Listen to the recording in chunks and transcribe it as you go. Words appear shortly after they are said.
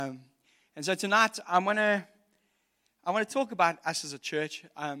And so tonight, I want to talk about us as a church.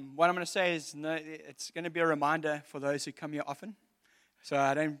 What I'm going to say is, it's going to be a reminder for those who come here often. So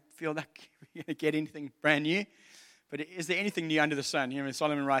I don't feel like we're going to get anything brand new. But is there anything new under the sun? You know,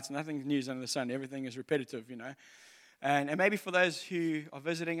 Solomon writes, nothing new is under the sun. Everything is repetitive, you know. And maybe for those who are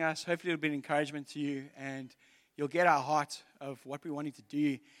visiting us, hopefully it'll be an encouragement to you, and you'll get our heart of what we're wanting to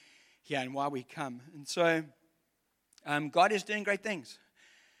do here and why we come. And so God is doing great things.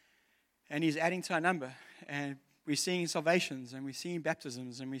 And He's adding to our number. And we're seeing salvations, and we're seeing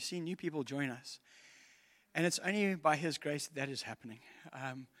baptisms, and we're seeing new people join us. And it's only by His grace that is happening.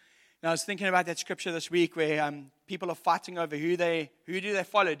 Now, I was thinking about that scripture this week where people are fighting over who do they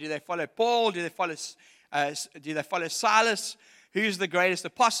follow? Do they follow Paul? Do they follow Silas? Who's the greatest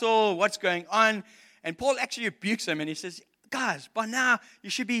apostle? What's going on? And Paul actually rebukes them, and he says, guys, by now you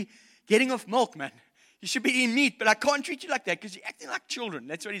should be getting off milk, man. You should be eating meat, but I can't treat you like that because you're acting like children.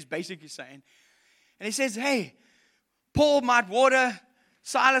 That's what he's basically saying. And he says, hey, Paul might water,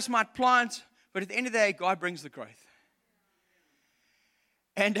 Silas might plant, but at the end of the day, God brings the growth.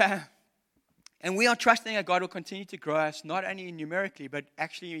 And we are trusting that God will continue to grow us, not only numerically, but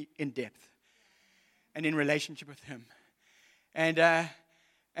actually in depth and in relationship with Him. And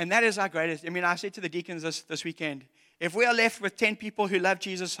that is our greatest. I mean, I said to the deacons this weekend, if we are left with 10 people who love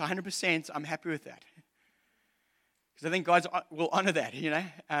Jesus 100%, I'm happy with that. Because I think God will honor that, you know.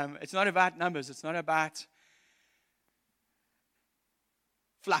 It's not about numbers. It's not about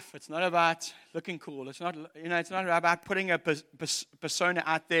fluff. It's not about looking cool. It's not about putting a persona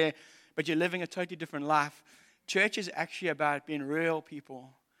out there, but you're living a totally different life. Church is actually about being real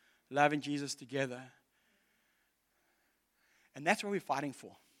people, loving Jesus together. And that's what we're fighting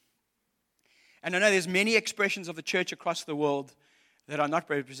for. And I know there's many expressions of the church across the world that are not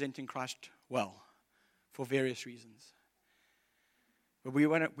representing Christ well for various reasons. But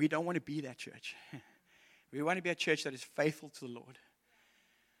we don't want to be that church. We want to be a church that is faithful to the Lord,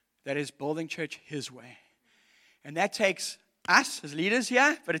 that is building church His way. And that takes us as leaders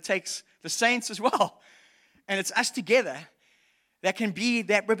here, but it takes the saints as well. And it's us together that can be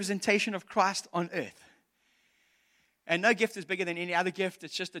that representation of Christ on earth. And no gift is bigger than any other gift.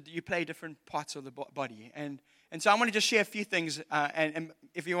 It's just that you play different parts of the body. And so I want to just share a few things. And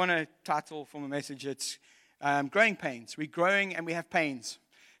if you want a title for my message, it's Growing Pains. We're growing and we have pains.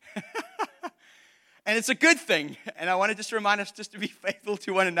 And it's a good thing. And I want to just remind us just to be faithful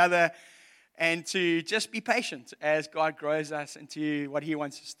to one another and to just be patient as God grows us into what He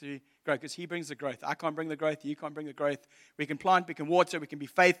wants us to grow, because He brings the growth. I can't bring the growth. You can't bring the growth. We can plant, we can water, we can be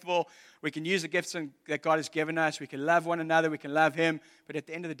faithful. We can use the gifts that God has given us. We can love one another. We can love Him. But at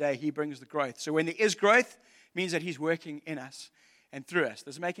the end of the day, He brings the growth. So when there is growth, it means that He's working in us and through us.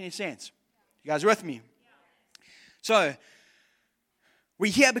 Does it make any sense? You guys with me? So,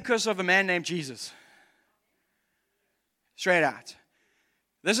 we're here because of a man named Jesus. Straight out.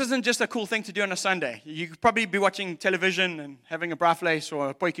 This isn't just a cool thing to do on a Sunday. You could probably be watching television and having a brafleis or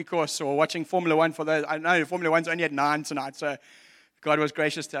a potjie course or watching Formula 1 for those. I know Formula 1's only at 9 tonight, so God was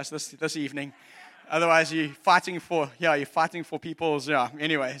gracious to us this evening. Otherwise, you're fighting for people's,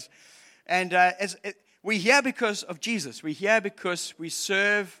 anyways. And we're here because of Jesus. We're here because we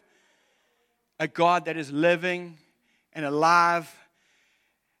serve a God that is living and alive,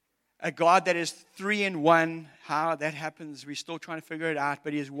 a God that is 3 in 1. How that happens, we're still trying to figure it out,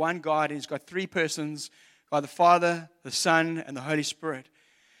 but He is one God, and He's got 3 persons, God the Father, the Son, and the Holy Spirit.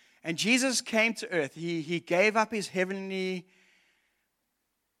 And Jesus came to earth. He gave up His heavenliness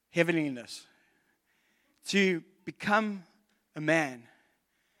to become a man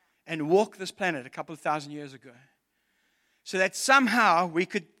and walk this planet a couple of thousand years ago, so that somehow we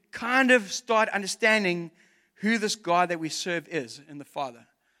could kind of start understanding who this God that we serve is in the Father.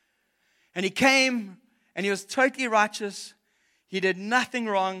 And He came, and He was totally righteous. He did nothing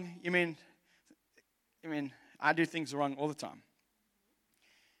wrong. I mean, I do things wrong all the time.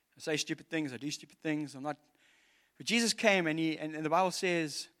 I say stupid things. I do stupid things. I'm not. But Jesus came, and the Bible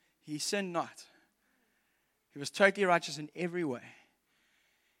says He sinned not. He was totally righteous in every way.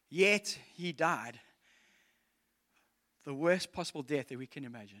 Yet He died the worst possible death that we can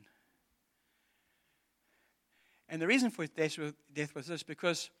imagine. And the reason for His death was this,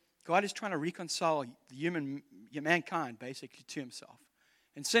 because God is trying to reconcile mankind, basically, to Himself.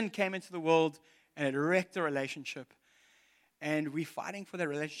 And sin came into the world, and it wrecked the relationship. And we're fighting for that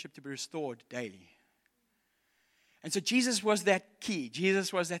relationship to be restored daily. And so Jesus was that key.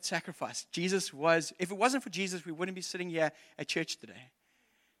 Jesus was that sacrifice. If it wasn't for Jesus, we wouldn't be sitting here at church today.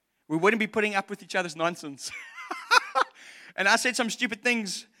 We wouldn't be putting up with each other's nonsense. And I said some stupid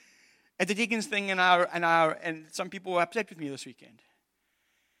things at the deacons thing, and some people were upset with me this weekend.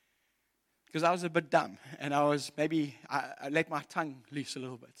 because I was a bit dumb, and I let my tongue loose a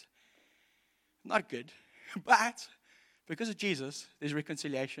little bit. Not good, but because of Jesus, there's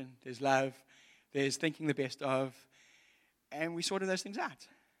reconciliation, there's love, there's thinking the best of, and we sorted those things out.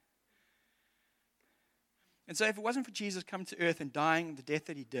 And so if it wasn't for Jesus coming to earth and dying the death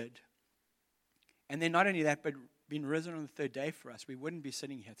that he did, and then not only that, but being risen on the third day for us, we wouldn't be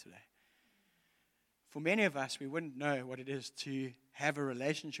sitting here today. For many of us, we wouldn't know what it is to have a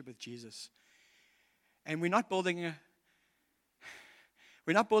relationship with Jesus. And we're not building a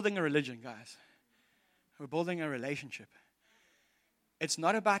religion, guys. We're building a relationship. It's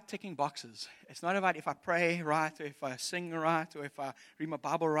not about ticking boxes. It's not about if I pray right, or if I sing right, or if I read my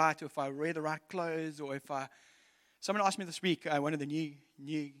Bible right, or if I wear the right clothes, or if I... Someone asked me this week, one of the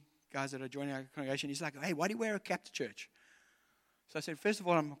new guys that are joining our congregation, he's like, hey, why do you wear a cap to church? So I said, first of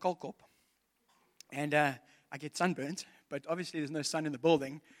all, I'm a cold cop, and I get sunburnt, but obviously there's no sun in the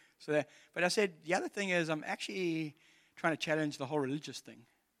building. But I said, the other thing is I'm actually trying to challenge the whole religious thing,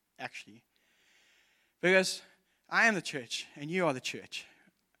 actually. Because I am the church, and you are the church.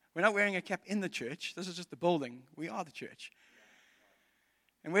 We're not wearing a cap in the church. This is just the building. We are the church.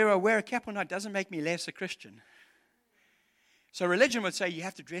 And whether I wear a cap or not doesn't make me less a Christian. So religion would say you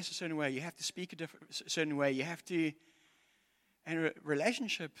have to dress a certain way, you have to speak a certain way, you have to... And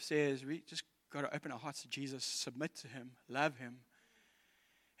relationship says we just got to open our hearts to Jesus, submit to him, love him.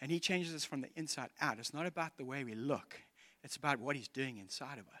 And he changes us from the inside out. It's not about the way we look. It's about what he's doing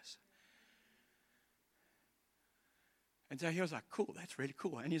inside of us. And so he was like, cool, that's really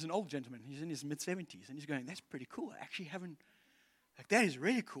cool. And he's an old gentleman. He's in his mid-70s. And he's going, that's pretty cool. I actually haven't, that is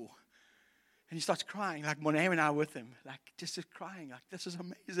really cool. And he starts crying, like Monet and I with him, just crying, this is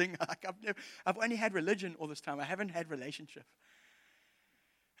amazing. I've only had religion all this time. I haven't had relationship.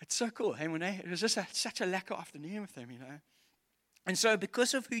 It's so cool. Hey, Monet, it was just such a lekker afternoon with him, And so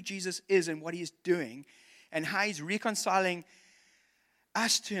because of who Jesus is and what he's doing and how he's reconciling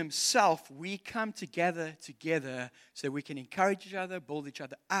us to himself, we come together so we can encourage each other, build each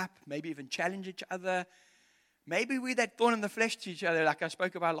other up, maybe even challenge each other. Maybe we're that thorn in the flesh to each other, like I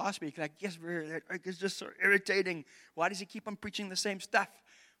spoke about last week. Yes, it's just so irritating. Why does he keep on preaching the same stuff?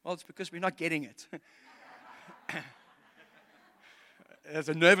 Well, it's because we're not getting it. There's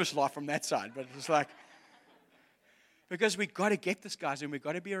a nervous laugh from that side, but it's because we've got to get this, guys, and we've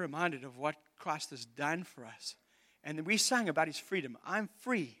got to be reminded of what Christ has done for us. And we sang about his freedom. I'm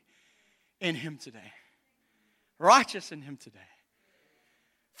free in him today. Righteous in him today.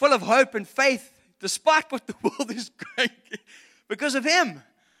 Full of hope and faith, despite what the world is going, because of him.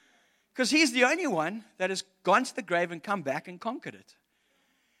 Because he's the only one that has gone to the grave and come back and conquered it.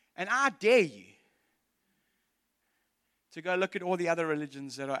 And I dare you to go look at all the other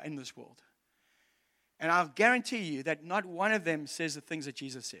religions that are in this world. And I'll guarantee you that not one of them says the things that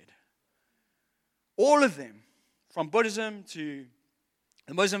Jesus said. All of them, from Buddhism to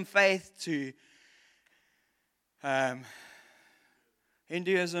the Muslim faith to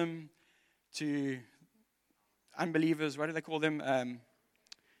Hinduism to unbelievers, what do they call them?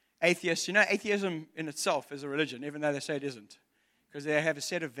 Atheists. Atheism in itself is a religion, even though they say it isn't. Because they have a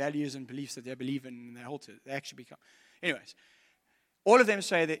set of values and beliefs that they believe in and they hold to. They actually become... Anyways, all of them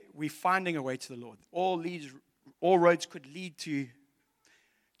say that we're finding a way to the Lord. All roads could lead to...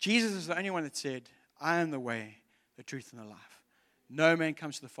 Jesus is the only one that said, I am the way, the truth, and the life. No man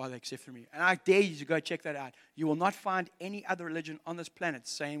comes to the Father except through me. And I dare you to go check that out. You will not find any other religion on this planet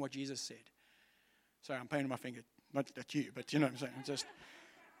saying what Jesus said. Sorry, I'm pointing my finger. Not at you, but you know what I'm saying. It's just...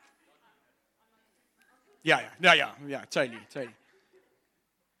 Yeah, totally.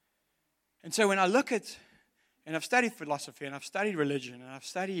 And so when I look at, and I've studied philosophy, and I've studied religion, and I've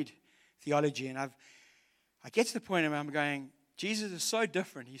studied theology, and I get to the point where I'm going, Jesus is so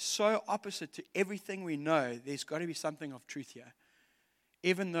different. He's so opposite to everything we know. There's got to be something of truth here,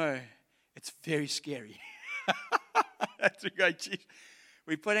 even though it's very scary. To go, geez,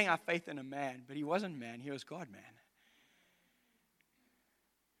 we're putting our faith in a man, but he wasn't man. He was God, man.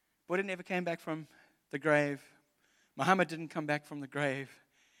 Buddha never came back from the grave. Muhammad didn't come back from the grave.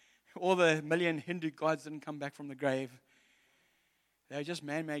 All the million Hindu gods didn't come back from the grave. They were just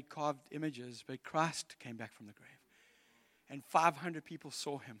man-made carved images, but Christ came back from the grave. And 500 people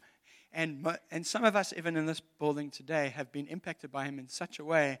saw him. And some of us, even in this building today, have been impacted by him in such a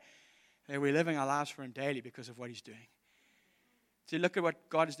way that we're living our lives for him daily because of what he's doing. So look at what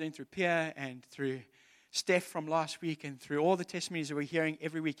God is doing through Pierre and through Steph from last week and through all the testimonies that we're hearing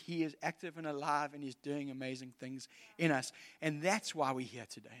every week. He is active and alive and he's doing amazing things in us. And that's why we're here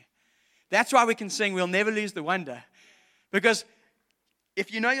today. That's why we can sing, we'll never lose the wonder. Because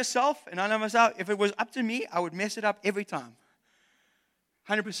if you know yourself, and I know myself, if it was up to me, I would mess it up every time.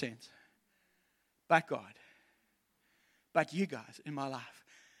 100%. but God. But you guys in my life.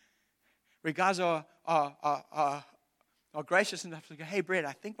 Where guys are gracious enough to go, hey, Bret,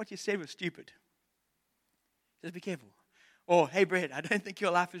 I think what you said was stupid. Just be careful. Or, hey, Bret, I don't think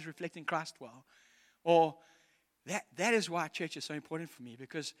your life is reflecting Christ well. Or, that is why church is so important for me,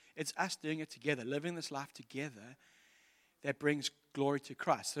 because it's us doing it together, living this life together that brings glory to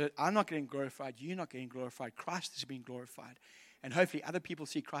Christ. So I'm not getting glorified, you're not getting glorified, Christ is being glorified. And hopefully other people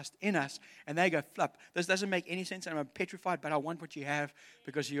see Christ in us and they go, flip, this doesn't make any sense and I'm petrified, but I want what you have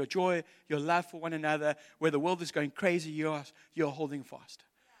because of your joy, your love for one another. Where the world is going crazy, you're holding fast.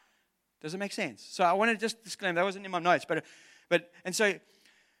 Does it make sense? So I want to just disclaim, that wasn't in my notes, and so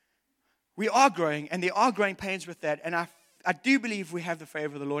we are growing, and there are growing pains with that. And I do believe we have the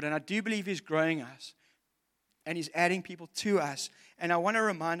favor of the Lord, and I do believe He's growing us, and He's adding people to us. And I want to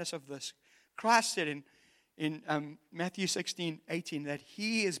remind us of this. Christ said in Matthew 16:18 that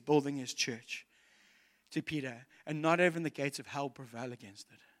He is building His church to Peter, and not even the gates of hell prevail against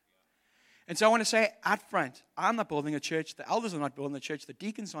it. And so I want to say out front, I'm not building a church. The elders are not building a church. The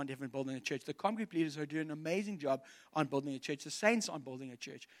deacons aren't even building a church. The com group leaders are doing an amazing job on building a church. The saints aren't building a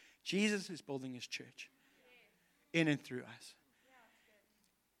church. Jesus is building His church in and through us.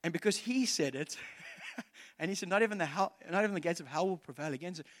 And because He said it, and He said not even the gates of hell will prevail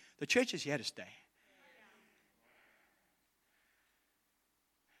against it, the church is here to stay.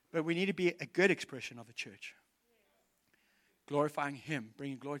 But we need to be a good expression of the church. Glorifying Him,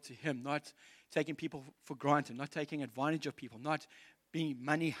 bringing glory to Him, not taking people for granted, not taking advantage of people, not being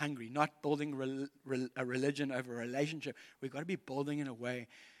money hungry, not building a religion over a relationship. We've got to be building in a way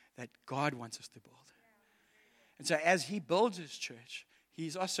that God wants us to build. And so as He builds His church,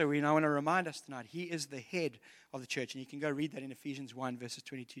 He's also, I want to remind us tonight, He is the head of the church. And you can go read that in Ephesians 1, verses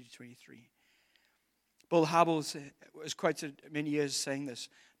 22 to 23. Bill Hybels was quoted many years saying this: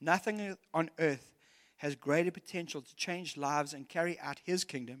 nothing on earth has greater potential to change lives and carry out His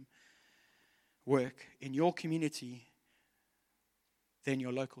kingdom work in your community than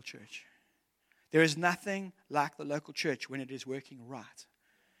your local church. There is nothing like the local church when it is working right.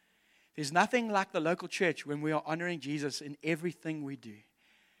 There's nothing like the local church when we are honoring Jesus in everything we do.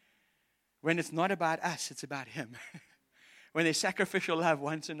 When it's not about us, it's about Him. When there's sacrificial love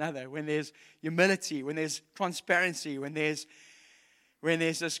one to another, when there's humility, when there's transparency, when there's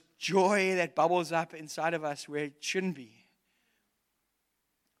this joy that bubbles up inside of us where it shouldn't be.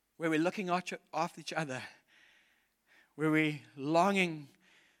 Where we're looking after each other. Where we're longing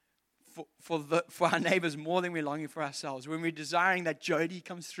for our neighbors more than we're longing for ourselves. When we're desiring that Jody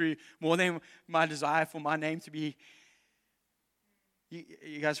comes through more than my desire for my name to be.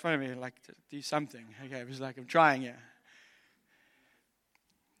 You guys follow me? Like, to do something. Okay, it was like, I'm trying, yeah.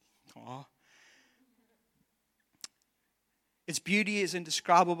 Aww. Its beauty is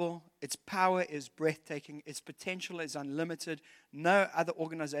indescribable. Its power is breathtaking. Its potential is unlimited. No other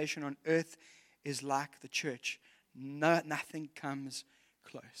organization on earth is like the church. Nothing comes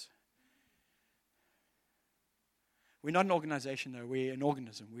close. We're not an organization, though. We're an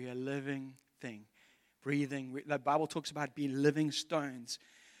organism. We're a living thing, breathing. The Bible talks about being living stones,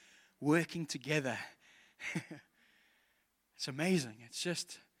 working together. It's amazing. It's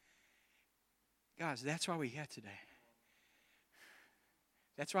just, guys, that's why we're here today.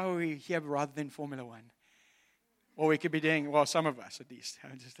 That's why we're here rather than Formula One. Or we could be doing, well, some of us at least.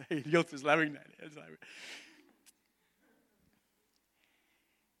 I'm just, Yilt is loving that. It's like,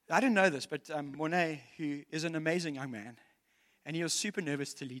 I didn't know this, but Monet, who is an amazing young man, and he was super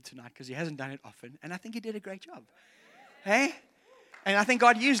nervous to lead tonight because he hasn't done it often, and I think he did a great job. Hey? And I think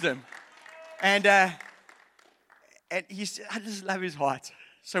God used him. And I just love his heart.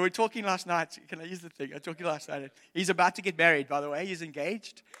 So we're talking last night. Can I use the thing? I was talking last night. He's about to get married, by the way. He's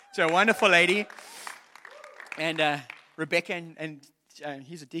engaged to a wonderful lady. And Rebecca, and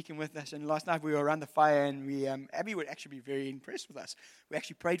he's a deacon with us. And last night we were around the fire, and Abby would actually be very impressed with us. We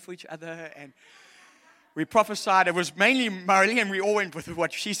actually prayed for each other, and we prophesied. It was mainly Marley, and we all went with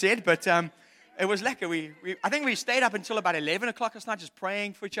what she said. But it was lekker. I think we stayed up until about 11 o'clock last night just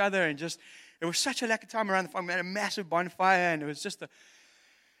praying for each other. And just, it was such a lekker time around the fire. We had a massive bonfire, and it was just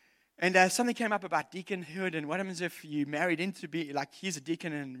And something came up about deaconhood, and what happens if you married into like he's a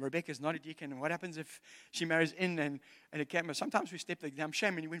deacon and Rebecca's not a deacon, and what happens if she marries in, and it came, sometimes we stepped the damn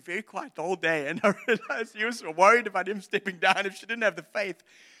shame, and he went very quiet the whole day, and I realized he was worried about him stepping down if she didn't have the faith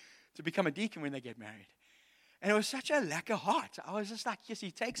to become a deacon when they get married. And it was such a lack of heart. I was just like, yes, he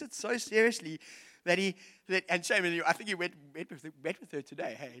takes it so seriously and Shane, I think you met with her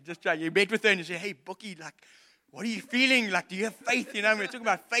today, hey, you met with her and you said, hey, Bookie, like, what are you feeling? Like, do you have faith? We're talking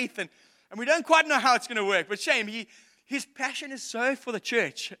about faith, and we don't quite know how it's going to work. But Shane, his passion is so for the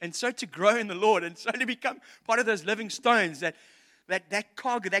church and so to grow in the Lord and so to become part of those living stones, that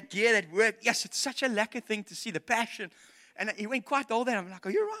cog, that gear, that work. Yes, it's such a lacquer thing to see the passion. And he went quite old then. I'm like, oh,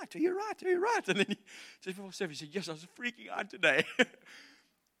 you're right, you're right, you're right. And then he just before service, he said, yes, I was freaking out today.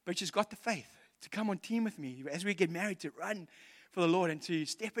 But she's got the faith to come on team with me as we get married, to run for the Lord and to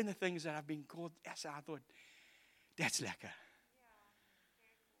step in the things that I've been called. Yes, I thought, that's lacquer.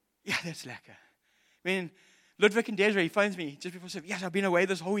 Yeah, that's lacquer. I mean, Ludwig and Desiree, he phones me just before service. Yes, I've been away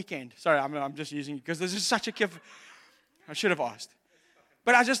this whole weekend. Sorry, I'm just using it because this is such a gift. I should have asked.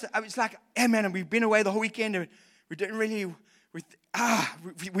 But I was like, hey, man, we've been away the whole weekend. And we didn't really,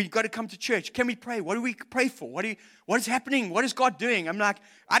 we got to come to church. Can we pray? What do we pray for? What is happening? What is God doing? I'm like,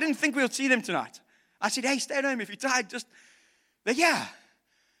 I didn't think we'll see them tonight. I said, hey, stay at home if you're tired. They're, yeah.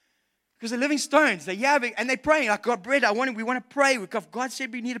 Because they're living stones. They're, yeah, and they're praying. Like, God, Bret, we want to pray. God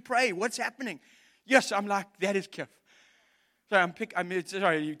said we need to pray. What's happening? Yes, I'm like, that is Kif.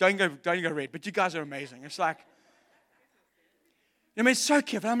 Sorry, don't go red, but you guys are amazing. It's like, I mean, it's so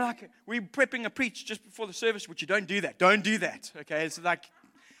Kif. I'm like, we're prepping a preach just before the service, which you don't do that. Don't do that, okay? It's like,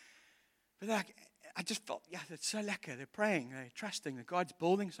 but like, I just felt, yeah, it's so lacquer. They're praying, they're trusting that God's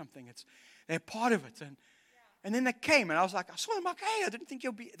building something. They're part of it. And then they came, and I was like, I saw them, like, hey, I didn't think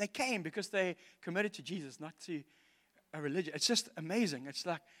you'll be. They came because they committed to Jesus, not to a religion. It's just amazing. It's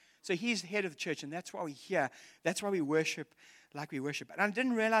like, so he's the head of the church, and that's why we're here. That's why we worship like we worship. And I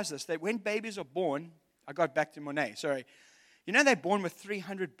didn't realize this, that when babies are born, I got back to Monet, sorry. You know they're born with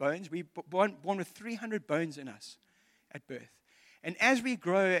 300 bones? We're born with 300 bones in us at birth. And as we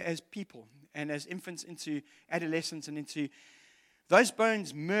grow as people, and as infants into adolescence and into, those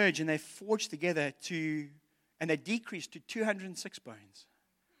bones merge and they forge together and they decrease to 206 bones.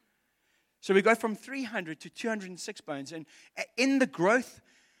 So we go from 300 to 206 bones. And in the growth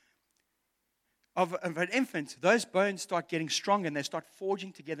of an infant, those bones start getting stronger and they start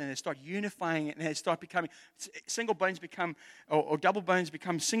forging together and they start unifying and they start becoming, single bones become, or double bones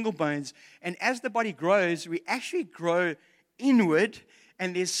become single bones. And as the body grows, we actually grow inward,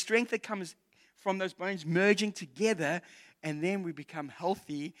 and there's strength that comes from those bones merging together, and then we become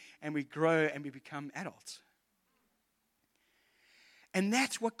healthy and we grow and we become adults. And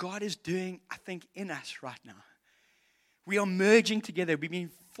that's what God is doing, I think, in us right now. We are merging together. We've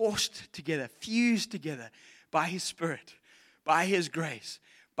been forced together, fused together by His Spirit, by His grace,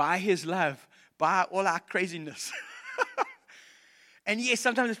 by His love, by all our craziness. And yes,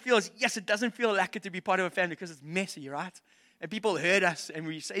 sometimes it doesn't feel like it to be part of a family because it's messy, right? And people hurt us, and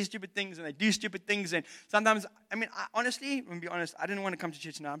we say stupid things, and they do stupid things. And sometimes, honestly, I'm going to be honest, I didn't want to come to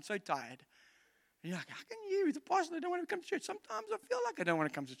church now. I'm so tired. And you're like, how can you, the pastor, don't want to come to church? Sometimes I feel like I don't want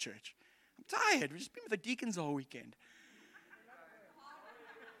to come to church. I'm tired. We've just been with the deacons the whole weekend.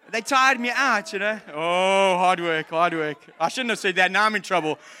 They tired me out, you know. Oh, hard work. I shouldn't have said that. Now I'm in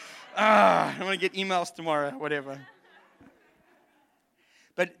trouble. I'm going to get emails tomorrow, whatever.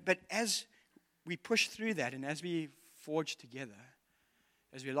 But as we push through that, and as we forge together,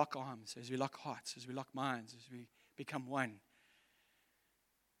 as we lock arms, as we lock hearts, as we lock minds, as we become one,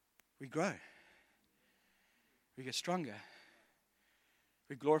 we grow. We get stronger.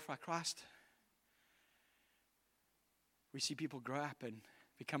 We glorify Christ. We see people grow up and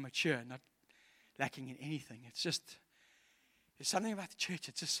become mature, not lacking in anything. There's something about the church.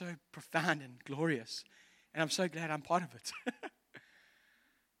 It's just so profound and glorious. And I'm so glad I'm part of it.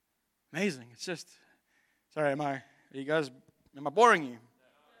 Amazing. It's just, sorry, am I boring you?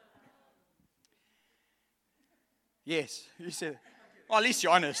 Yes, you said it. Well, at least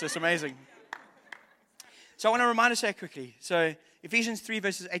you're honest. That's amazing. So I want to remind us here quickly. So Ephesians 3,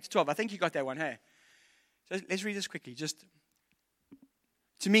 verses 8 to 12. I think you got that one, hey? So let's read this quickly. Just,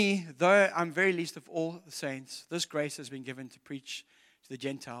 to me, though I'm very least of all the saints, this grace has been given to preach to the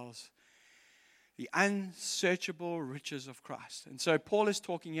Gentiles the unsearchable riches of Christ. And so Paul is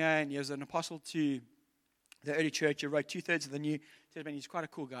talking here, and he was an apostle to the early church. He wrote 2/3 of the New Testament. He's quite a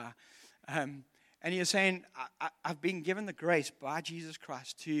cool guy. And he is saying, I've been given the grace by Jesus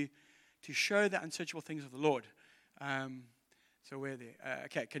Christ to show the unsearchable things of the Lord. So we're there.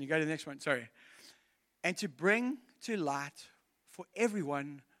 Okay, can you go to the next one? Sorry. And to bring to light for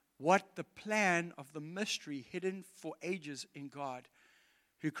everyone what the plan of the mystery hidden for ages in God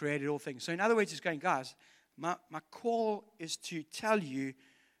who created all things. So in other words, he's going, guys, my call is to tell you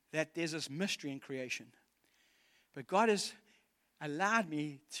that there's this mystery in creation. But God has allowed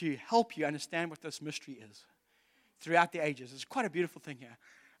me to help you understand what this mystery is throughout the ages. It's quite a beautiful thing here.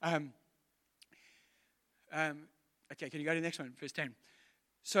 Okay, can you go to the next one, verse 10?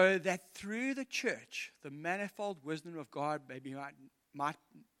 So that through the church, the manifold wisdom of God might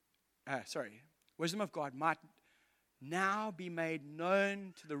now be made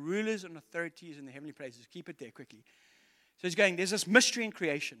known to the rulers and authorities in the heavenly places. Keep it there quickly. So he's going, there's this mystery in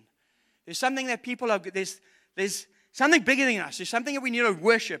creation. There's something that people are, there's something bigger than us. There's something that we need to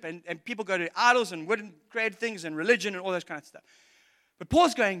worship. And people go to idols and wooden created things and religion and all those kind of stuff. But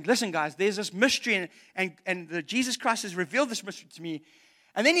Paul's going, listen, guys, there's this mystery, and Jesus Christ has revealed this mystery to me.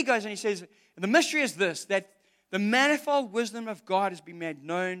 And then he goes and he says, the mystery is this, that the manifold wisdom of God has been made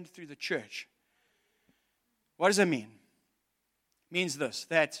known through the church. What does that mean? It means this,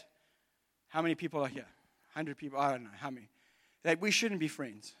 that how many people are here? 100 people, I don't know how many. That we shouldn't be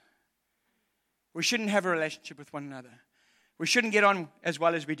friends. We shouldn't have a relationship with one another. We shouldn't get on as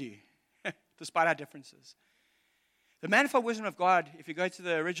well as we do, despite our differences. The manifold wisdom of God, if you go to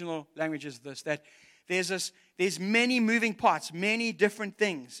the original language, is this, that there's many moving parts, many different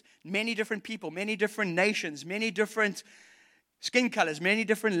things, many different people, many different nations, many different skin colors, many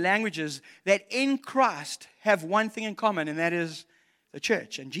different languages that in Christ have one thing in common, and that is the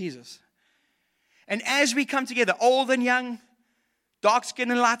church and Jesus. And as we come together, old and young, dark skin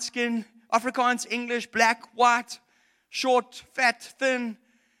and light skin, Afrikaans, English, black, white, short, fat, thin,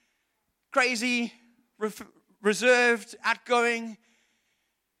 crazy, reserved, outgoing,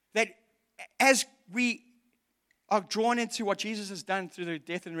 that as we are drawn into what Jesus has done through the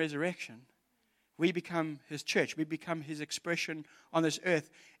death and resurrection, we become his church. We become his expression on this earth,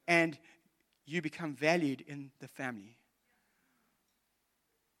 and you become valued in the family.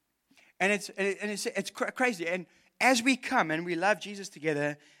 And it's crazy. And as we come and we love Jesus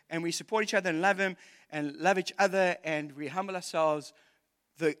together, and we support each other and love him and love each other, and we humble ourselves,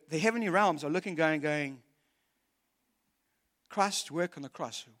 the heavenly realms are looking, going, Christ's work on the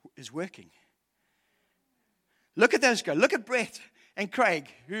cross is working. Look at those guys. Look at Bret and Craig,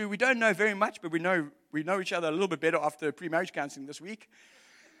 who we don't know very much, but we know each other a little bit better after pre-marriage counseling this week.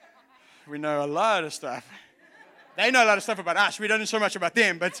 We know a lot of stuff. They know a lot of stuff about us. We don't know so much about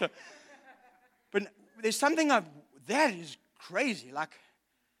them, but there's something that is crazy. Like,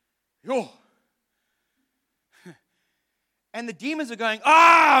 and the demons are going,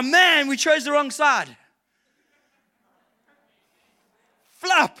 oh man, we chose the wrong side.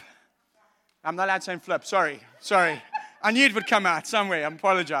 Flip. I'm not allowed to say flip. Sorry. I knew it would come out somewhere. I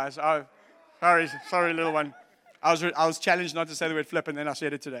apologize. Sorry, little one. I was challenged not to say the word flip, and then I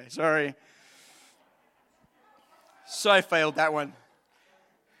said it today. Sorry. So I failed that one.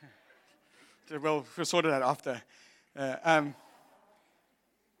 We'll sort it out after. And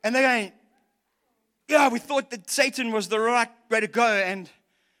they're going, yeah, we thought that Satan was the right way to go, and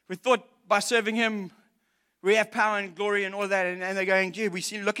we thought by serving him, we have power and glory and all that. And they're going, gee, we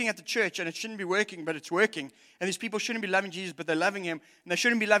see looking at the church, and it shouldn't be working, but it's working. And these people shouldn't be loving Jesus, but they're loving him. And they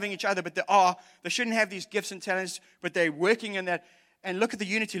shouldn't be loving each other, but they are. They shouldn't have these gifts and talents, but they're working in that. And look at the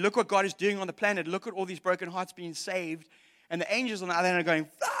unity. Look what God is doing on the planet. Look at all these broken hearts being saved. And the angels on the other end are going,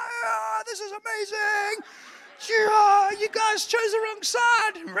 this is amazing. You guys chose the wrong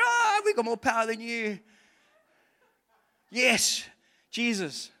side. We got more power than you. Yes,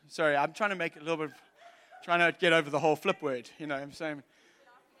 Jesus. Sorry, I'm trying to make it a little bit, trying to get over the whole flip word. You know what I'm saying?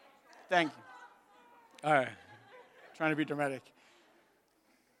 Thank you. All right. Trying to be dramatic.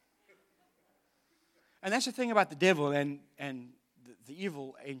 And that's the thing about the devil and the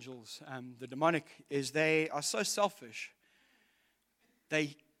evil angels, the demonic, is they are so selfish.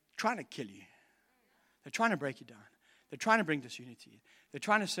 They trying to kill you. They're trying to break you down. They're trying to bring disunity. They're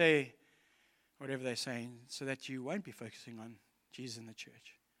trying to say whatever they're saying so that you won't be focusing on Jesus and the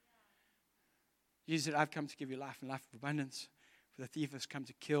church. Jesus said, I've come to give you life and life of abundance. For the thief has come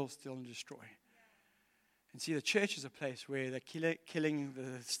to kill, steal, and destroy. And see, the church is a place where the killing,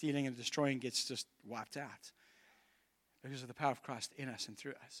 the stealing, and destroying gets just wiped out because of the power of Christ in us and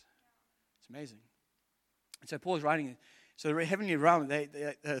through us. It's amazing. And so Paul's writing, so the heavenly realm,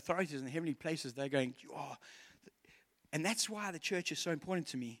 the authorities in the heavenly places, they're going, oh. And that's why the church is so important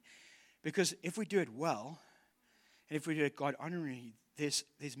to me. Because if we do it well, and if we do it God-honoringly, there's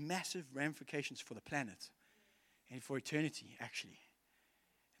massive ramifications for the planet and for eternity, actually.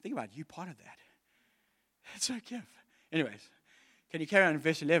 Think about it, you're part of that. It's so cute. Anyways, can you carry on in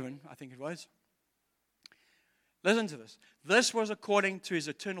verse 11, I think it was? Listen to this. This was according to his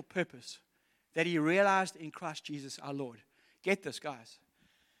eternal purpose that he realized in Christ Jesus our Lord. Get this, guys.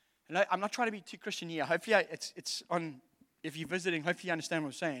 And I'm not trying to be too Christian here. Hopefully, it's on. If you're visiting, hopefully you understand what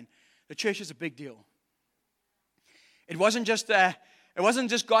I'm saying. The church is a big deal. It wasn't just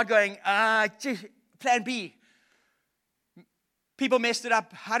God going, plan B. People messed it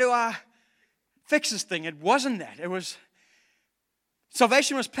up. How do I fix this thing? It wasn't that. It was,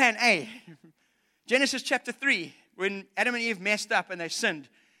 salvation was plan A. Genesis chapter 3, when Adam and Eve messed up and they sinned,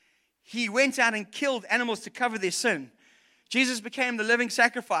 He went out and killed animals to cover their sin. Jesus became the living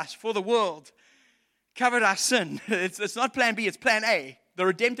sacrifice for the world, covered our sin. It's not plan B, it's plan A. The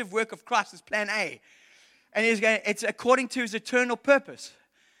redemptive work of Christ is plan A. And it's according to his eternal purpose.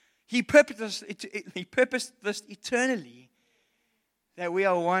 He purposed this eternally, that we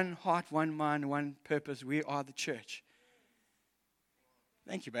are one heart, one mind, one purpose. We are the church.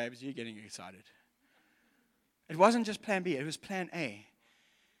 Thank you, babes. You're getting excited. It wasn't just plan B, it was plan A.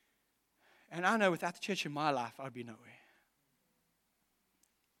 And I know without the church in my life, I'd be nowhere.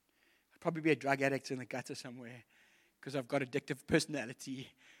 I'd probably be a drug addict in the gutter somewhere because I've got addictive personality,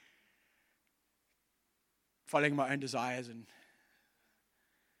 following my own desires and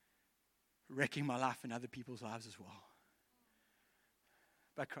wrecking my life and other people's lives as well.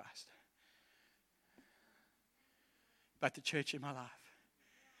 But Christ. But the church in my life.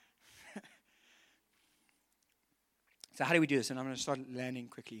 So how do we do this? And I'm going to start landing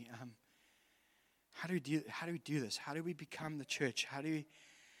quickly. How do we do this? How do we become the church?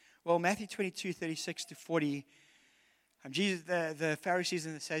 Well, Matthew 22:36-40. Jesus, the Pharisees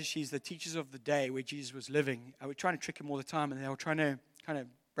and the Sadducees, the teachers of the day where Jesus was living, were trying to trick him all the time, and they were trying to kind of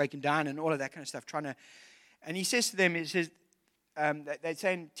break him down and all of that kind of stuff. And he says to them, they're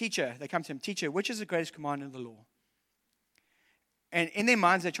saying, "Teacher," they come to him, "Teacher, which is the greatest command in the law?" And in their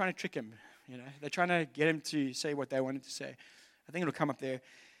minds, they're trying to trick him. They're trying to get him to say what they wanted to say. I think it'll come up there.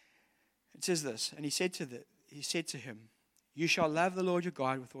 It says this, and he said to him, "You shall love the Lord your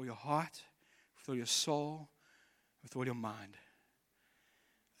God with all your heart, with all your soul, with all your mind.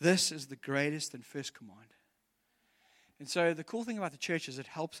 This is the greatest and first command." And so the cool thing about the church is it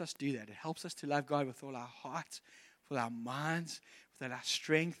helps us do that. It helps us to love God with all our heart, with all our minds, with all our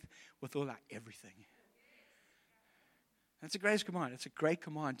strength, with all our everything. That's the greatest command. It's a great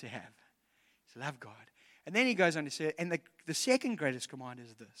command to have. To love God. And then he goes on to say, and the second greatest command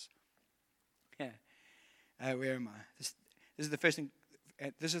is this. Where am I? This is the first thing.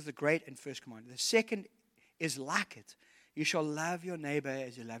 This is the great and first command. The second is like it. You shall love your neighbor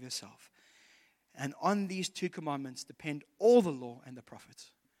as you love yourself. And on these two commandments depend all the law and the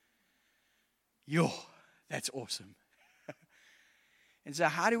prophets. That's awesome. And so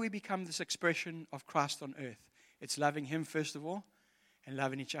how do we become this expression of Christ on earth? It's loving him first of all and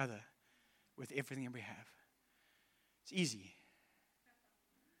loving each other with everything that we have. It's easy.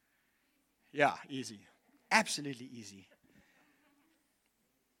 Yeah, easy. Absolutely easy.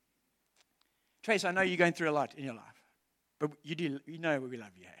 Trace, I know you're going through a lot in your life. But you know we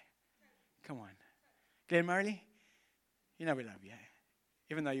love you, hey? Come on. Glenn Murray, you know we love you, hey?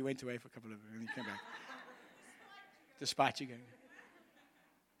 Even though you went away for a couple of and you came back. Despite you going.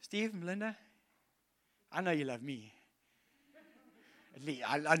 Steve, Melinda, I know you love me. At least,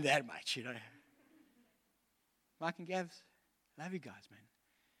 I'm that much, Mike and Gavs, love you guys, man.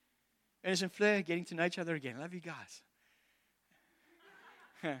 Ernest and Fleur, getting to know each other again. Love you guys.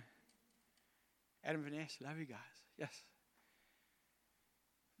 Adam and Vanessa, love you guys. Yes.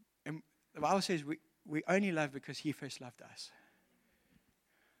 And the Bible says we only love because he first loved us.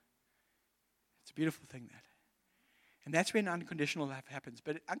 It's a beautiful thing, that. And that's when unconditional love happens.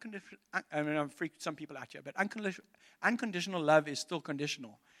 But I'm freaking some people out here, but unconditional love is still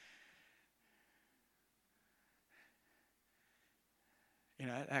conditional.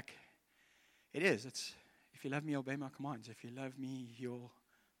 It is. It's, if you love me, obey my commands. If you love me, you'll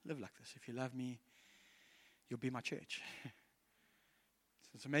live like this. If you love me, you'll be my church.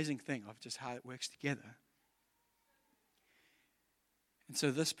 It's an amazing thing of just how it works together. And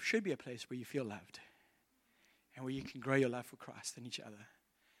so this should be a place where you feel loved and where you can grow your love for Christ and each other.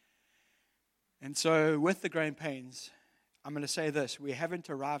 And so with the growing pains, I'm going to say this. We haven't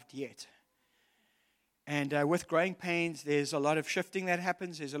arrived yet. And with growing pains, there's a lot of shifting that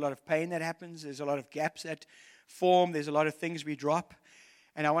happens. There's a lot of pain that happens. There's a lot of gaps that form. There's a lot of things we drop.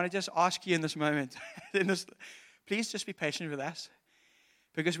 And I want to just ask you in this moment, please just be patient with us.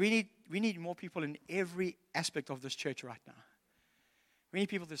 Because we need more people in every aspect of this church right now. We need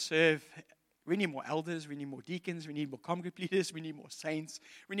people to serve. We need more elders. We need more deacons. We need more comm group leaders. We need more saints.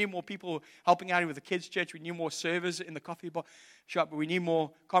 We need more people helping out with the kids' church. We need more servers in the coffee shop. But we need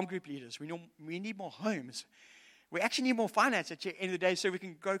more comm group leaders. We need more homes. We actually need more finance at the end of the day so we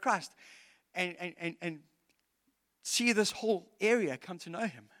can grow Christ and see this whole area come to know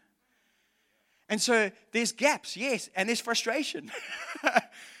him. And so there's gaps, yes, and there's frustration.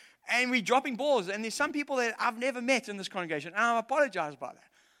 And we're dropping balls. And there's some people that I've never met in this congregation. And I apologize about that.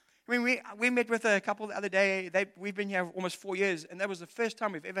 I mean, we met with a couple the other day. We've been here almost 4 years. And that was the first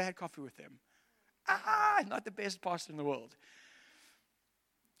time we've ever had coffee with them. Not the best pastor in the world.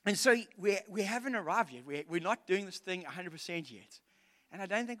 And so we haven't arrived yet. We're not doing this thing 100% yet. And I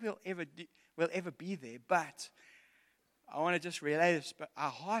don't think we'll ever be there. But I want to just relay this. But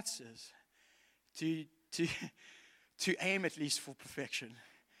our hearts is to aim at least for perfection.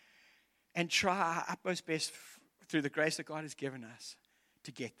 And try our utmost best through the grace that God has given us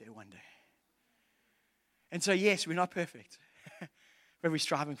to get there one day. And so, yes, we're not perfect, but we're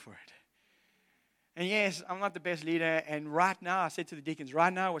striving for it. And yes, I'm not the best leader. And right now, I said to the deacons,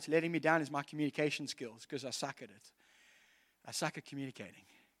 right now, what's letting me down is my communication skills because I suck at it. I suck at communicating,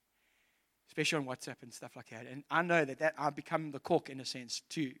 especially on WhatsApp and stuff like that. And I know that I've become the cork, in a sense,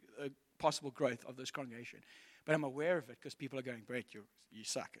 to possible growth of this congregation. But I'm aware of it because people are going, Bret, you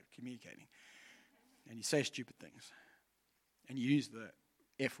suck at communicating. And you say stupid things. And you use the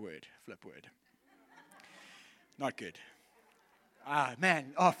F word, flip word. Not good. Ah,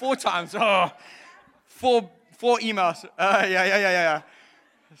 man. Oh, 4 times. Oh, four emails. Yeah.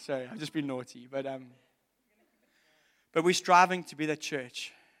 Sorry, I've just been naughty. But we're striving to be that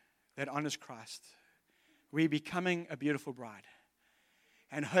church that honors Christ. We're becoming a beautiful bride.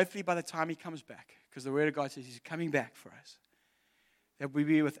 And hopefully by the time he comes back, because the Word of God says he's coming back for us, that we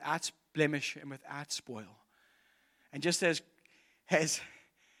be without blemish and without spoil. And just as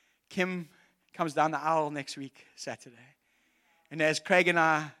Kim comes down the aisle next week, Saturday, and as Craig and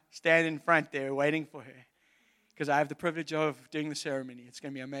I stand in front there waiting for her, because I have the privilege of doing the ceremony, it's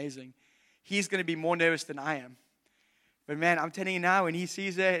going to be amazing. He's going to be more nervous than I am. But man, I'm telling you now, when he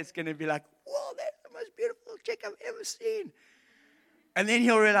sees her, it's going to be like, whoa, that's the most beautiful chick I've ever seen. And then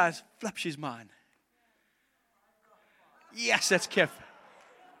he'll realize, flip, she's mine. Yes, that's Kif.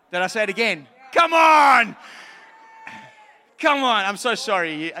 Did I say it again? Come on! Come on. I'm so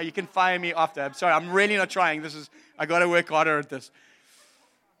sorry. You can fire me after. I'm sorry. I'm really not trying. I got to work harder at this.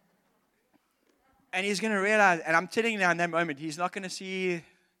 And he's going to realize, and I'm telling you now in that moment, he's not going to see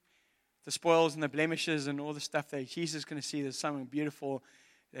the spoils and the blemishes and all the stuff that he's just going to see there's something beautiful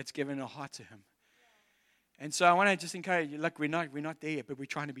that's given a heart to him. And so I want to just encourage you, look, we're not there yet, but we're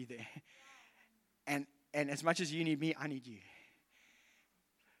trying to be there. And as much as you need me, I need you.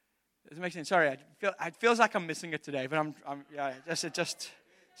 Does it make sense? Sorry, it feels like I'm missing it today, but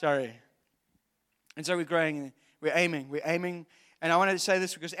sorry. And so we're growing, we're aiming. And I wanted to say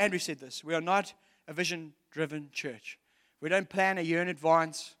this because Andrew said this. We are not a vision-driven church. We don't plan a year in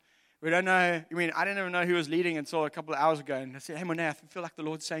advance. We don't know. I didn't even know who was leading until a couple of hours ago. And I said, hey, Monet, I feel like the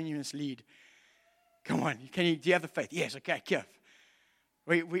Lord's saying you must lead. Come on, do you have the faith? Yes, okay, Kif.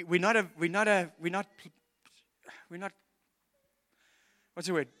 We're not, what's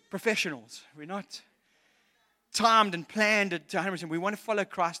the word? Professionals. We're not timed and planned to 100%. We want to follow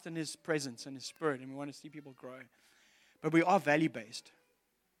Christ in His presence and His Spirit, and we want to see people grow. But we are value-based.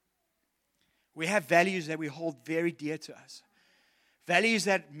 We have values that we hold very dear to us. Values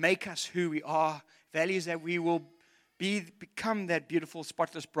that make us who we are. Values that we will become that beautiful,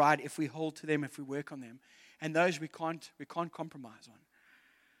 spotless bride if we hold to them, if we work on them. And those we can't compromise on.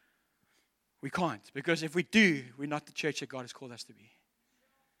 We can't. Because if we do, we're not the church that God has called us to be.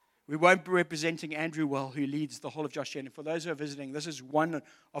 We won't be representing Andrew well, who leads the whole of Josh Gen. And for those who are visiting, this is one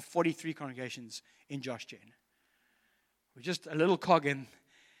of 43 congregations in Josh Gen. We're just a little cog in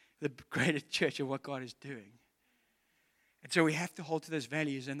the greater church of what God is doing. And so we have to hold to those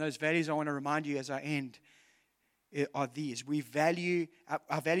values. And those values, I want to remind you as I end, are these. We value,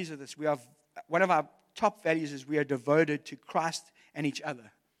 our values are this. One of our top values is we are devoted to Christ and each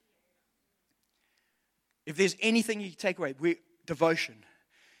other. If there's anything you take away, devotion.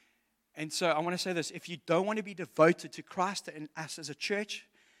 And so I want to say this. If you don't want to be devoted to Christ and us as a church,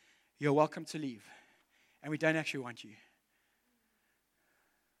 you're welcome to leave. And we don't actually want you.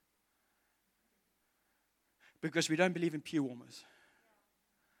 Because we don't believe in pew warmers.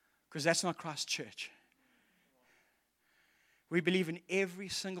 Because that's not Christ's church. We believe in every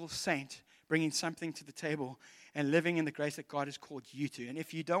single saint bringing something to the table and living in the grace that God has called you to. And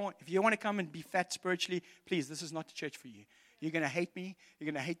if you want to come and be fat spiritually, please, this is not the church for you. You're going to hate me. You're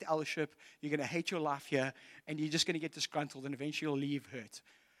going to hate the eldership. You're going to hate your life here. And you're just going to get disgruntled and eventually you'll leave hurt.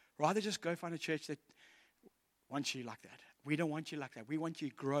 Rather just go find a church that wants you like that. We don't want you like that. We want you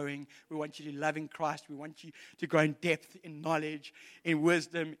growing. We want you to loving Christ. We want you to grow in depth, in knowledge, in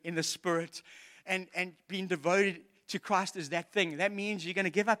wisdom, in the Spirit. And being devoted to Christ is that thing. That means you're going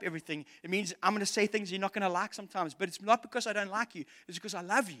to give up everything. It means I'm going to say things you're not going to like sometimes. But it's not because I don't like you. It's because I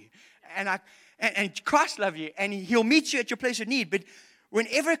love you. And Christ loves you. And He'll meet you at your place of need. But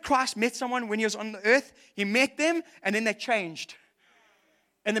whenever Christ met someone when He was on the earth, He met them and then they changed.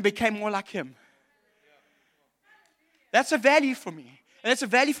 And they became more like Him. That's a value for me. And that's a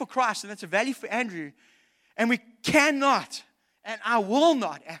value for Christ. And that's a value for Andrew. And we cannot, and I will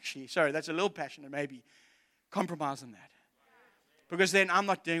not actually, sorry, that's a little passionate maybe, compromise on that. Because then I'm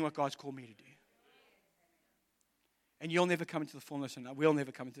not doing what God's called me to do. And you'll never come into the fullness, and we'll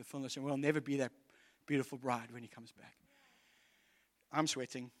never come into the fullness, and we'll never be that beautiful bride when he comes back. I'm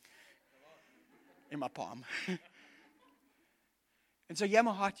sweating in my palm. And so, yeah,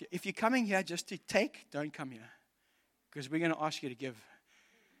 my heart, if you're coming here just to take, don't come here. Because we're going to ask you to give.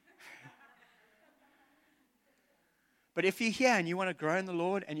 But if you're here and you want to grow in the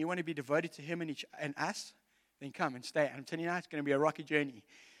Lord and you want to be devoted to him and us, then come and stay. I'm telling you now, it's going to be a rocky journey.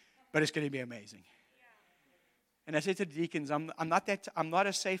 But it's going to be amazing. And I said to the deacons, I'm not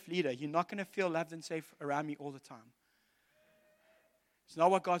a safe leader. You're not going to feel loved and safe around me all the time. It's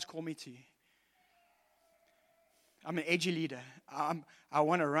not what God's called me to. I'm an edgy leader. I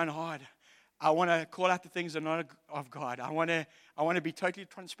want to run hard. I want to call out the things that are not of God. I want to be totally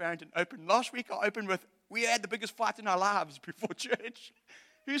transparent and open. Last week I opened with, we had the biggest fight in our lives before church.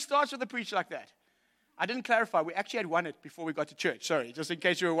 Who starts with a preach like that? I didn't clarify. We actually had won it before we got to church. Sorry, just in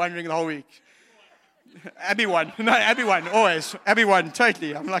case you were wondering the whole week. Abby won. No, Abby won, always. Abby won,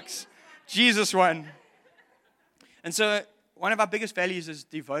 totally. I'm like, Jesus won. And so one of our biggest values is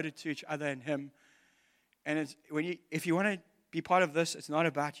devoted to each other and him. And it's if you want to be part of this, it's not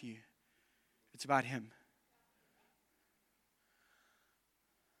about you. It's about him.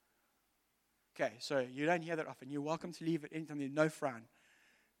 Okay, so you don't hear that often. You're welcome to leave at any time. There's no frown.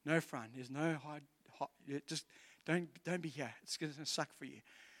 No frown. There's no hard just don't be here. It's going to suck for you.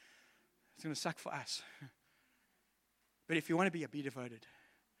 It's going to suck for us. But if you want to be devoted.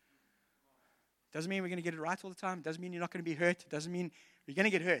 Doesn't mean we're going to get it right all the time. Doesn't mean you're not going to be hurt. Doesn't mean you're going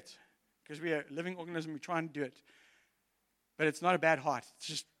to get hurt. Because we are a living organism, we try and do it. But it's not a bad heart. It's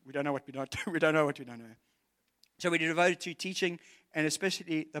just we don't know what we don't do. We don't know what we don't know. So we're devoted to teaching, and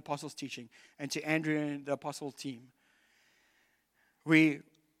especially the apostles' teaching, and to Andrew and the apostle team.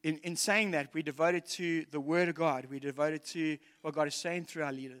 In saying that, we're devoted to the Word of God. We're devoted to what God is saying through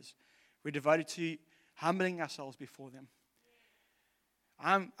our leaders. We're devoted to humbling ourselves before them.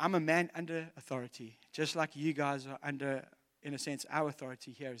 I'm a man under authority, just like you guys are under, in a sense, our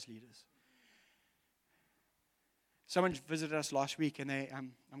authority here as leaders. Someone visited us last week, and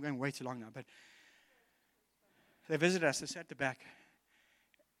I'm going way too long now, but they visited us. They sat at the back,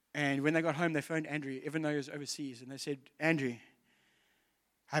 and when they got home, they phoned Andrew, even though he was overseas, and they said, Andrew,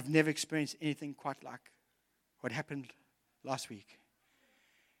 I've never experienced anything quite like what happened last week.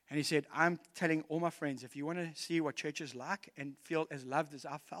 And he said, I'm telling all my friends, if you want to see what church is like and feel as loved as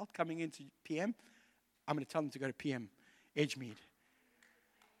I felt coming into PM, I'm going to tell them to go to PM, Edgemead.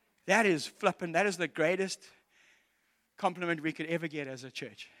 That is flipping. That is the greatest compliment we could ever get as a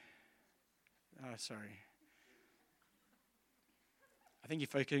church. Oh, sorry. I think you're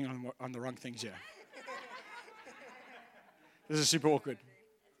focusing on the wrong things here. This is super awkward.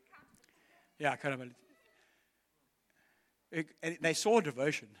 Yeah, kind of. They saw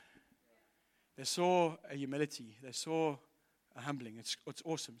devotion. They saw a humility. They saw a humbling. It's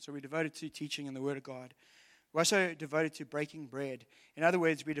awesome. So we're devoted to teaching in the Word of God. We're also devoted to breaking bread. In other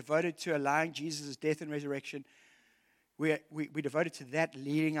words, we're devoted to allowing Jesus' death and resurrection. We're devoted to that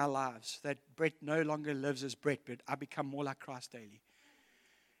leading our lives. That Bret no longer lives as Bret, but I become more like Christ daily.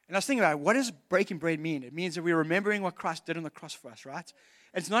 And I was thinking about what does breaking bread mean? It means that we're remembering what Christ did on the cross for us, right?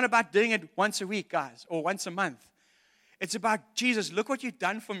 It's not about doing it once a week, guys, or once a month. It's about, Jesus, look what you've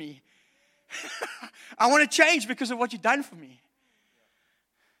done for me. I want to change because of what you've done for me.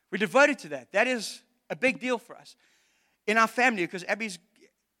 We're devoted to that. That is a big deal for us. In our family, because Abby's,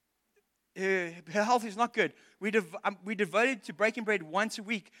 her health is not good. We're devoted to breaking bread once a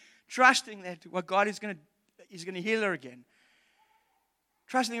week, trusting that what God is going to heal her again.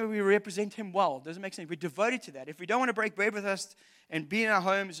 Trusting that we represent him well. Doesn't make sense. We're devoted to that. If we don't want to break bread with us and be in our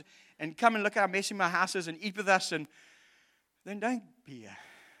homes and come and look at how messy my house is and eat with us, and then don't be here.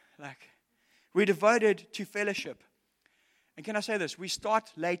 We're devoted to fellowship. And can I say this? We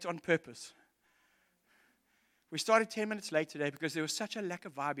start late on purpose. We started 10 minutes late today because there was such a lack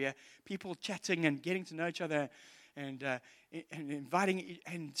of vibe here. People chatting and getting to know each other and inviting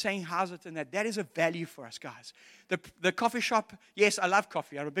and saying how's it and that. That is a value for us, guys. The coffee shop, yes, I love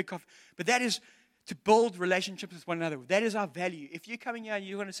coffee. I'm a big coffee. But that is to build relationships with one another. That is our value. If you're coming here and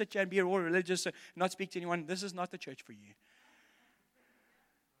you're going to sit here and be all religious and not speak to anyone, this is not the church for you.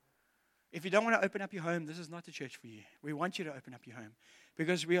 If you don't want to open up your home, this is not the church for you. We want you to open up your home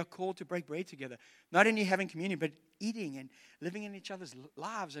because we are called to break bread together. Not only having communion, but eating and living in each other's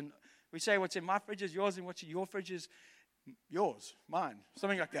lives. And we say what's in my fridge is yours and what's in your fridge is yours, mine,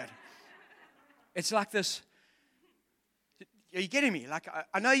 something like that. It's like this. Are you getting me? Like,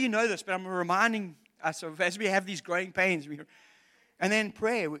 I know you know this, but I'm reminding us of as we have these growing pains. And then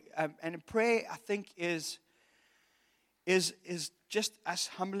prayer. And prayer, I think, is is just us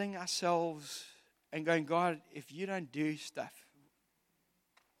humbling ourselves and going, God, if you don't do stuff,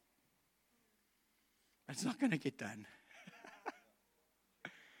 it's not going to get done.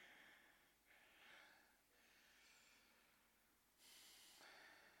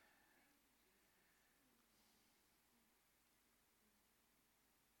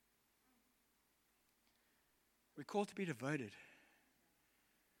 We're called to be devoted.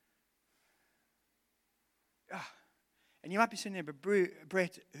 And you might be sitting there, but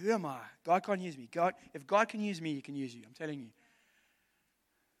Bret, who am I? God can't use me. If God can use me, He can use you. I'm telling you.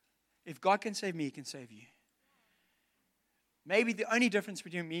 If God can save me, He can save you. Maybe the only difference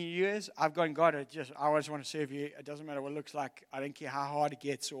between me and you is I've gone, God, I just want to serve you. It doesn't matter what it looks like. I don't care how hard it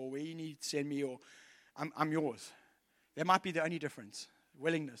gets or where you need to send me, or I'm yours. That might be the only difference.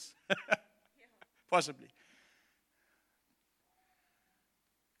 Willingness. Possibly.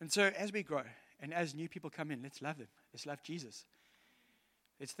 And so as we grow, and as new people come in, let's love them. Let's love Jesus.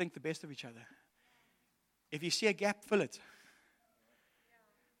 Let's think the best of each other. If you see a gap, fill it.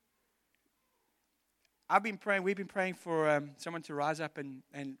 We've been praying for someone to rise up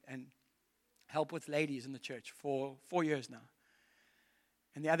and help with ladies in the church for 4 years now.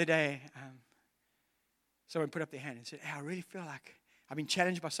 And the other day, someone put up their hand and said, hey, I really feel like I've been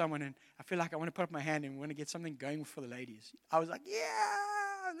challenged by someone, and I feel like I want to put up my hand and we want to get something going for the ladies. I was like,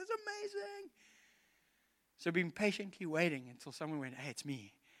 yeah, that's amazing. So I've been patiently waiting until someone went, hey, it's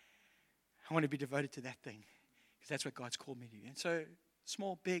me. I want to be devoted to that thing because that's what God's called me to do. And so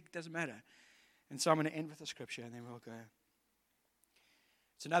small, big, doesn't matter. And so I'm going to end with a scripture, and then we'll go.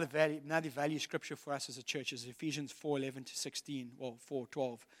 It's another value scripture for us as a church is Ephesians 4:11 to 16. Well,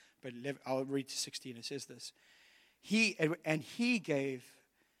 4:12, but I'll read to 16. It says this. He gave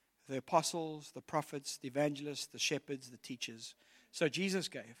the apostles, the prophets, the evangelists, the shepherds, the teachers. So Jesus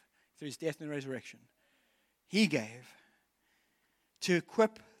gave through His death and resurrection. He gave to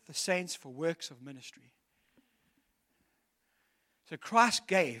equip the saints for works of ministry. So Christ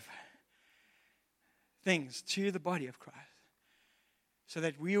gave things to the body of Christ so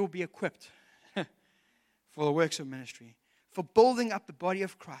that we will be equipped for the works of ministry, for building up the body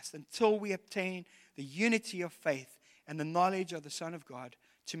of Christ until we obtain the unity of faith and the knowledge of the Son of God,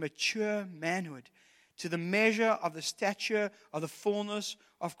 to mature manhood, to the measure of the stature of the fullness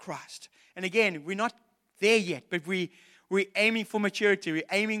of Christ. And again, we're not there yet, but we're aiming for maturity. We're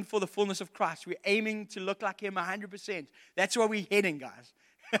aiming for the fullness of Christ. We're aiming to look like Him 100%. That's where we're heading, guys.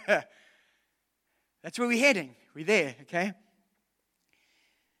 That's where we're heading. We're there, okay?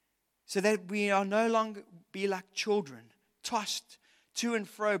 So that we are no longer be like children, tossed to and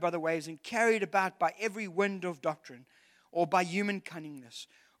fro by the waves and carried about by every wind of doctrine, or by human cunningness,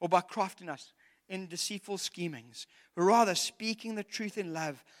 or by craftiness in deceitful schemings, but rather speaking the truth in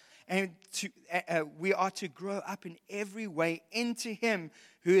love. And we are to grow up in every way into Him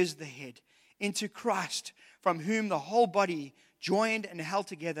who is the head, into Christ, from whom the whole body, joined and held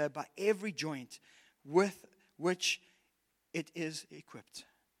together by every joint with which it is equipped,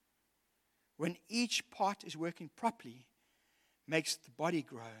 when each part is working properly, makes the body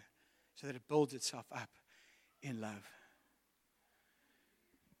grow so that it builds itself up in love.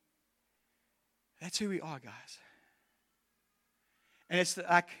 That's who we are, guys. And it's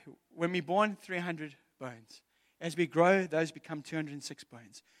like when we're born, 300 bones. As we grow, those become 206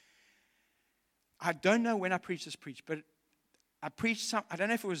 bones. I don't know when I preached this but I preached I don't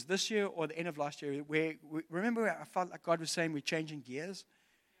know if it was this year or the end of last year, remember I felt like God was saying we're changing gears?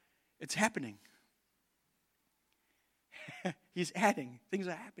 It's happening. He's adding. Things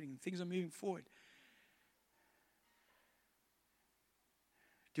are happening. Things are moving forward.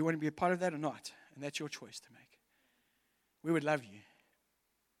 Do you want to be a part of that or not? And that's your choice to make. We would love you,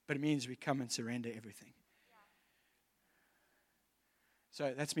 but it means we come and surrender everything.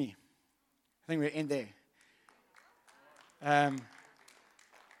 So that's me. I think we'll end there.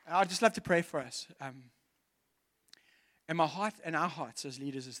 I'd just love to pray for us. And my heart and our hearts as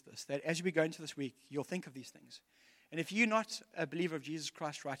leaders is this, that as we go into this week, you'll think of these things. And if you're not a believer of Jesus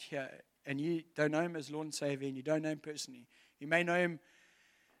Christ right here, and you don't know Him as Lord and Savior, and you don't know Him personally, you may know Him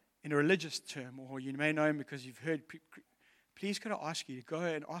in a religious term, or you may know Him because you've heard, please could I ask you to go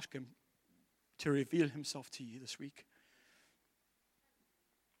and ask Him to reveal Himself to you this week.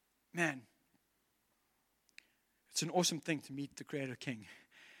 Man, it's an awesome thing to meet the Creator King.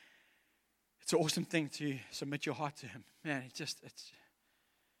 It's an awesome thing to submit your heart to Him. Man,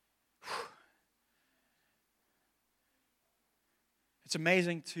 it's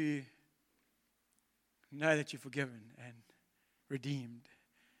amazing to know that you're forgiven and redeemed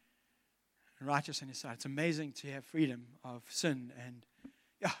and righteous in His sight. It's amazing to have freedom of sin, and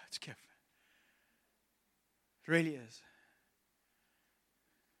it's gift. It really is.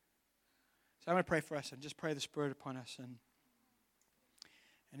 So I'm going to pray for us and just pray the Spirit upon us. And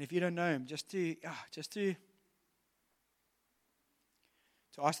if you don't know Him, just to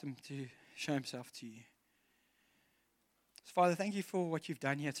ask Him to show Himself to you. So Father, thank you for what you've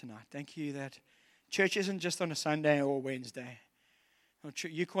done here tonight. Thank you that church isn't just on a Sunday or Wednesday.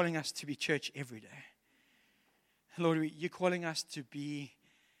 You're calling us to be church every day. Lord, you're calling us to be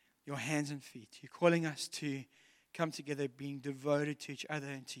your hands and feet. You're calling us to come together being devoted to each other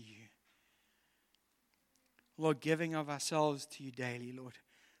and to you. Lord, giving of ourselves to you daily, Lord.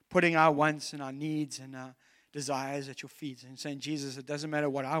 Putting our wants and our needs and our desires at your feet and saying, Jesus, it doesn't matter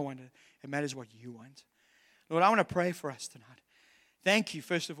what I want, it matters what you want. Lord, I want to pray for us tonight. Thank you,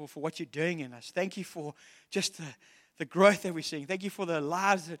 first of all, for what you're doing in us. Thank you for just the growth that we're seeing. Thank you for the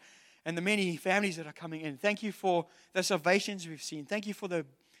lives and the many families that are coming in. Thank you for the salvations we've seen. Thank you for the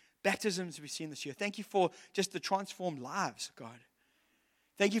baptisms we've seen this year. Thank you for just the transformed lives, God.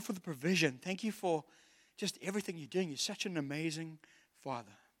 Thank you for the provision. Thank you for just everything you're doing. You're such an amazing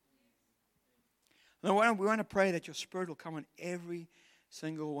Father. Lord, we want to pray that your Spirit will come on every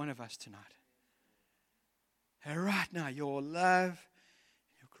single one of us tonight. And right now, your love,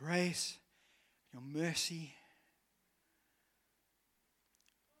 your grace, your mercy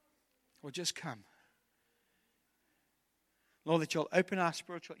will just come. Lord, that you'll open our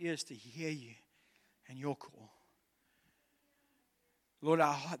spiritual ears to hear you and your call. Lord,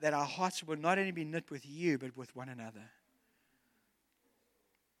 that our hearts will not only be knit with you, but with one another.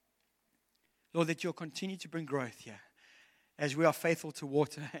 Lord, that you'll continue to bring growth here as we are faithful to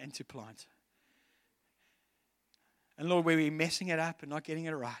water and to plant. And Lord, where we're messing it up and not getting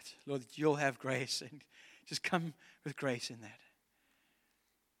it right, Lord, that you'll have grace and just come with grace in that.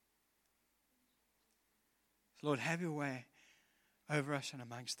 Lord, have your way over us and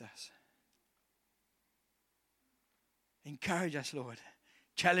amongst us. Encourage us, Lord.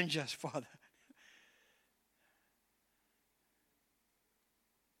 Challenge us, Father.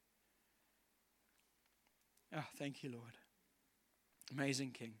 Oh, thank you, Lord.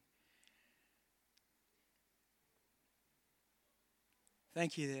 Amazing King.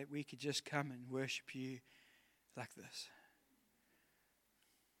 Thank you that we could just come and worship you like this.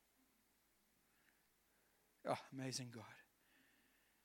 Oh, amazing God.